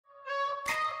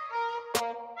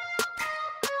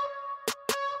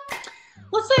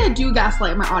let's say I do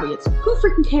gaslight my audience. Who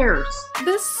freaking cares?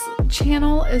 This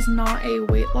channel is not a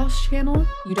weight loss channel.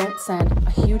 You don't send a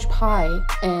huge pie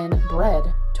and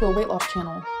bread to a weight loss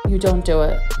channel. You don't do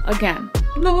it. Again,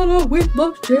 not a weight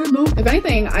loss channel. If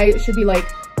anything, I should be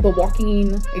like the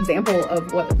walking example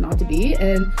of what not to be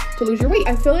and to lose your weight.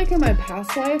 I feel like in my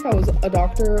past life, I was a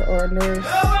doctor or a nurse.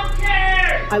 No one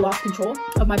cares! I lost control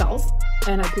of my bowels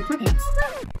and I pooped my pants.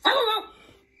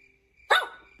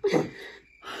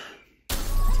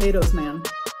 Potatoes, man.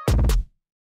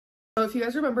 So if you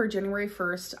guys remember, January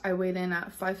 1st, I weighed in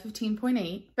at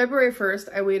 515.8. February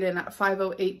 1st, I weighed in at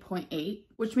 508.8,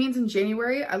 which means in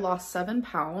January, I lost 7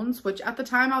 pounds, which at the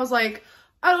time I was like,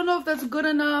 I don't know if that's good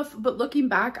enough, but looking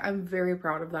back, I'm very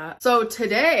proud of that. So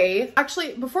today,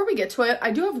 actually, before we get to it,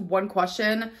 I do have one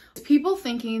question. People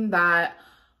thinking that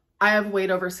I have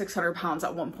weighed over 600 pounds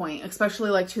at one point,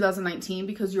 especially like 2019,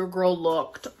 because your girl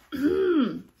looked,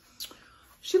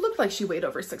 she looked like she weighed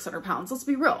over 600 pounds. Let's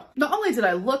be real. Not only did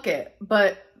I look it,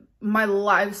 but my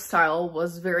lifestyle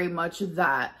was very much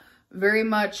that, very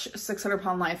much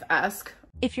 600-pound life-esque.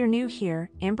 If you're new here,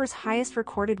 Amber's highest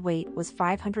recorded weight was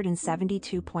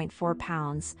 572.4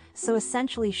 pounds, so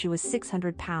essentially she was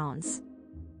 600 pounds.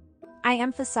 I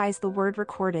emphasize the word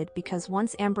recorded because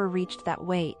once Amber reached that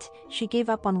weight, she gave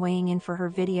up on weighing in for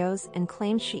her videos and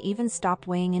claimed she even stopped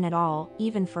weighing in at all,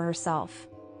 even for herself.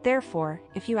 Therefore,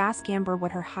 if you ask Amber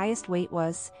what her highest weight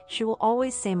was, she will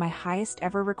always say my highest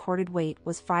ever recorded weight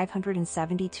was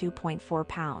 572.4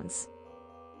 pounds.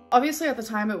 Obviously at the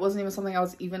time it wasn't even something I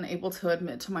was even able to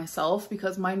admit to myself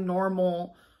because my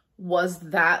normal was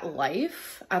that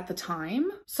life at the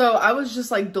time. So I was just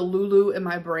like delulu in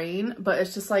my brain, but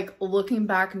it's just like looking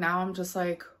back now, I'm just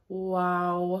like,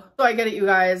 wow. So I get it, you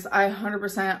guys. I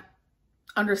 100%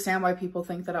 understand why people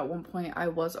think that at one point I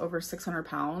was over 600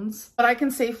 pounds. But I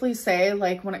can safely say,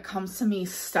 like, when it comes to me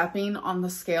stepping on the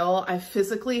scale, I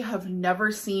physically have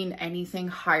never seen anything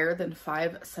higher than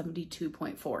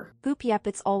 572.4. Boop, yep,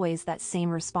 it's always that same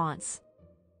response.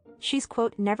 She's,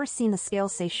 quote, never seen the scale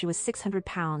say she was 600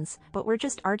 pounds, but we're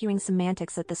just arguing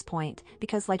semantics at this point,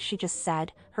 because like she just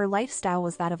said, her lifestyle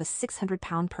was that of a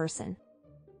 600-pound person.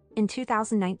 In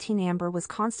 2019, Amber was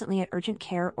constantly at urgent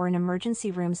care or in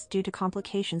emergency rooms due to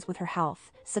complications with her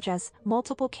health, such as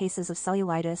multiple cases of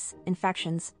cellulitis,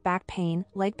 infections, back pain,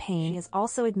 leg pain. She has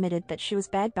also admitted that she was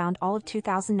bedbound all of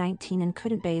 2019 and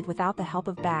couldn't bathe without the help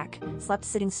of back, slept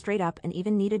sitting straight up, and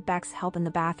even needed Beck's help in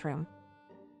the bathroom.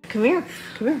 Come here.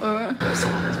 Come here.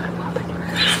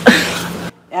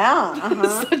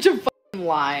 Yeah. Such a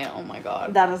lie. Oh my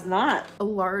god. That is not. A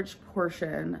large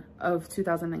portion of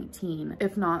 2019,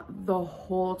 if not the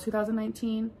whole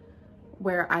 2019,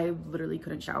 where I literally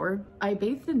couldn't shower, I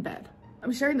bathed in bed.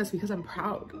 I'm sharing this because I'm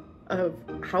proud of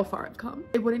how far I've come.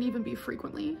 It wouldn't even be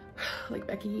frequently. Like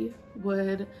Becky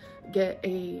would get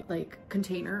a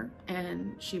container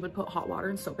and she would put hot water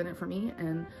and soap in it for me,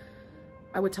 and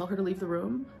I would tell her to leave the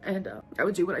room, and I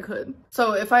would do what I could.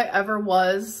 So if I ever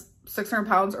was 600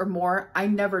 pounds or more, I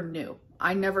never knew.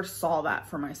 I never saw that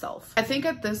for myself. I think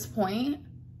at this point,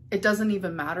 it doesn't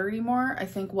even matter anymore. I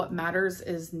think what matters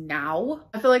is now.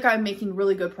 I feel like I'm making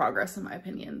really good progress in my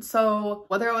opinion. So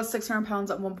whether I was 600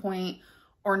 pounds at one point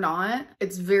or not,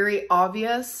 it's very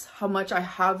obvious how much I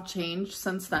have changed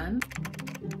since then.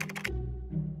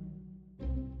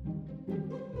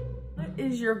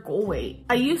 Is your goal weight?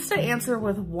 I used to answer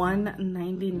with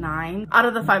 199 out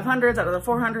of the 500s, out of the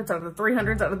 400s, out of the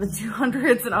 300s, out of the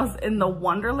 200s, and I was in the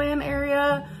Wonderland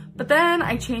area. But then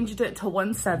I changed it to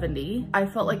 170. I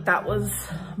felt like that was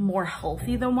more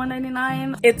healthy than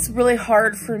 199. It's really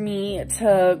hard for me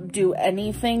to do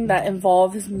anything that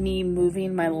involves me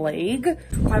moving my leg.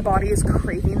 My body is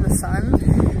craving the sun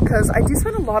because I do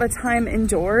spend a lot of time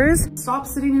indoors. Stop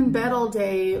sitting in bed all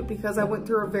day because I went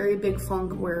through a very big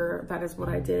funk where that is what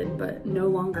I did, but no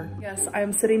longer. Yes, I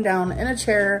am sitting down in a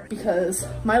chair because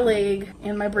my leg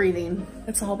and my breathing,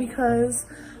 it's all because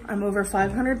I'm over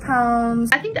 500 pounds.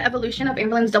 I think the evolution of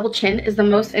Amberlynn's double chin is the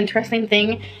most interesting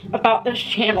thing about this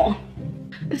channel.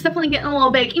 It's definitely getting a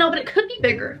little big, you know, but it could be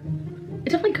bigger. It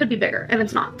definitely could be bigger, and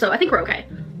it's not. So I think we're okay.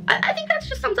 I think that's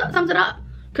just sums it up.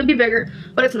 Could be bigger,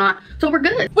 but it's not. So we're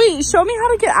good. Wait, show me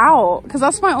how to get out, because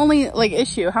that's my only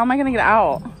issue. How am I gonna get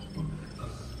out?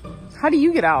 How do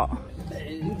you get out?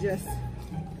 You just...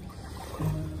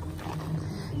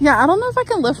 Yeah, I don't know if I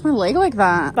can lift my leg like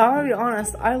that. But I'm gonna be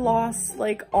honest, I lost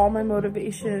all my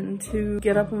motivation to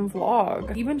get up and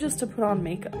vlog, even just to put on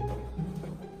makeup.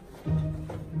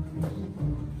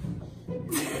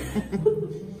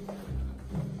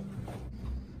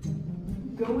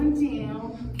 Going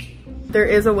down. There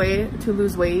is a way to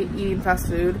lose weight eating fast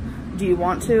food. Do you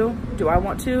want to? Do I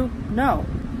want to? No.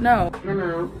 No.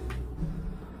 Hello.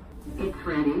 It's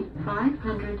ready.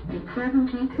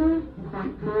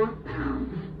 572.4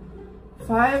 pounds.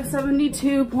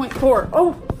 572.4.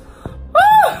 Oh!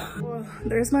 Ah!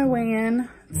 There's my weigh-in.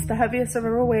 It's the heaviest I've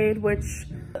ever weighed, which,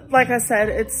 like I said,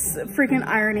 it's freaking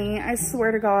irony. I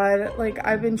swear to God, like,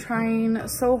 I've been trying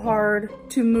so hard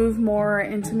to move more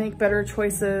and to make better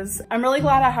choices. I'm really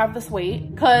glad I have this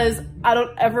weight because I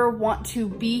don't ever want to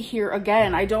be here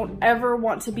again. I don't ever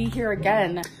want to be here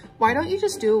again. Why don't you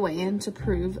just do a weigh-in to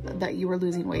prove that you are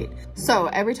losing weight? So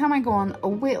every time I go on a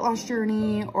weight loss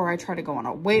journey or I try to go on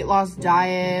a weight loss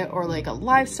diet or like a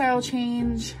lifestyle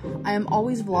change, I am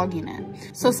always vlogging it.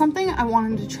 So something I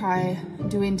wanted to try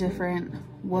doing different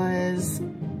was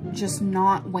just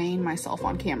not weighing myself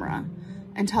on camera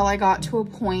until I got to a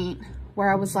point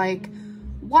where I was like,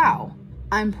 wow,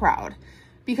 I'm proud.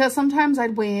 Because sometimes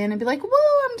I'd weigh in and be like,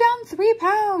 whoa, I'm down 3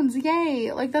 pounds,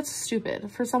 yay. Like, that's stupid.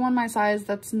 For someone my size,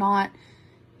 that's not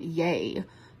yay.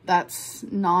 That's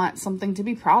not something to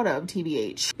be proud of,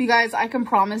 TBH. You guys, I can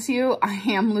promise you I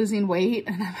am losing weight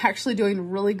and I'm actually doing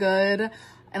really good.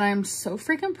 And I'm so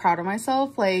freaking proud of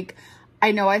myself. Like,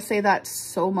 I know I say that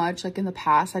so much. Like, in the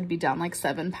past, I'd be down like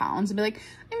 7 pounds and be like,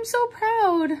 I'm so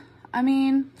proud. I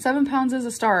mean, 7 pounds is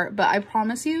a start, but I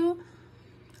promise you,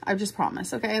 I just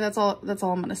promise, okay? That's all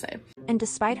I'm gonna say. And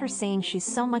despite her saying she's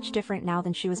so much different now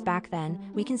than she was back then,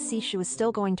 we can see she was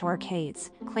still going to arcades,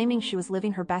 claiming she was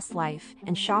living her best life,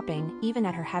 and shopping, even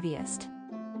at her heaviest.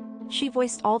 She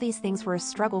voiced all these things were a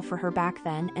struggle for her back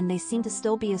then, and they seem to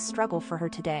still be a struggle for her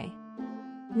today.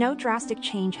 No drastic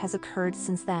change has occurred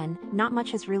since then. Not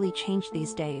much has really changed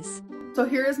these days. So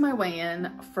here is my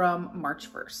weigh-in from March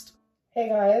 1st. Hey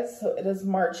guys, so it is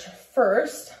March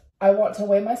 1st. I want to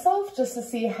weigh myself just to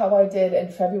see how I did in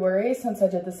February since I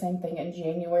did the same thing in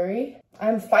January.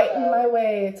 I'm fighting my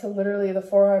way to literally the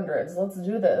 400s. Let's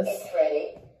do this. It's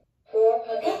ready.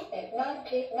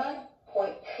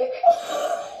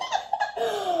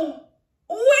 499.6.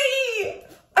 Wait!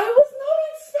 I was not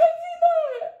expecting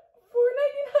that!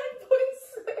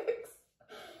 499.6.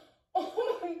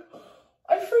 Oh my God.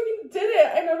 I freaking did it.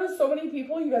 I noticed so many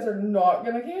people, you guys are not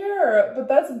gonna care, but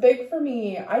that's big for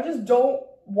me. I just don't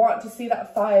want to see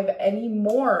that 5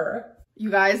 anymore. You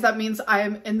guys, that means I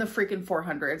am in the freaking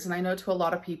 400s. And I know to a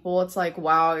lot of people, it's like,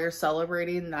 wow, you're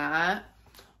celebrating that.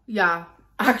 Yeah,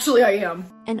 actually I am.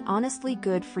 And honestly,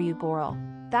 good for you, girl.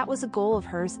 That was a goal of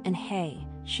hers, and hey,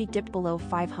 she dipped below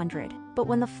 500. But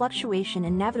when the fluctuation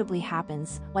inevitably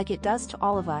happens, like it does to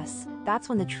all of us, that's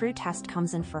when the true test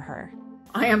comes in for her.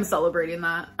 I am celebrating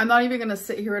that. I'm not even gonna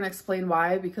sit here and explain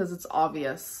why because it's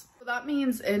obvious. So that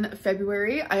means in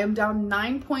February, I am down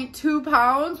 9.2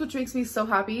 pounds, which makes me so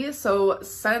happy. So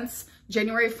since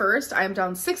January 1st, I am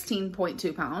down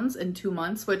 16.2 pounds in 2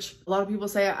 months, which a lot of people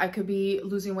say I could be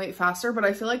losing weight faster, but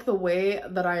I feel like the way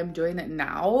that I am doing it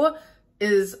now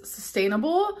is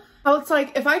sustainable. So it's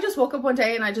like, if I just woke up one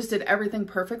day and I just did everything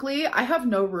perfectly, I have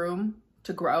no room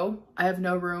to grow. I have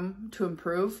no room to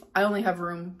improve. I only have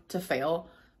room to fail,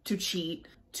 to cheat,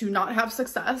 to not have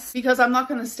success, because I'm not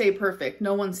going to stay perfect.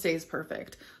 No one stays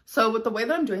perfect. So with the way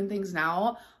that I'm doing things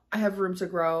now, I have room to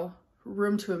grow,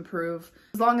 room to improve.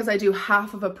 As long as I do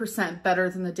 0.5% better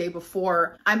than the day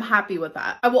before, I'm happy with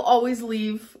that. I will always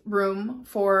leave room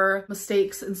for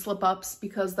mistakes and slip-ups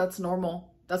because that's normal.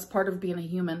 That's part of being a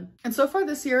human. And so far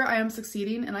this year, I am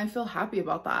succeeding and I feel happy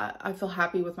about that. I feel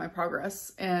happy with my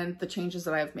progress and the changes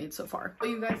that I have made so far. But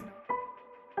you guys know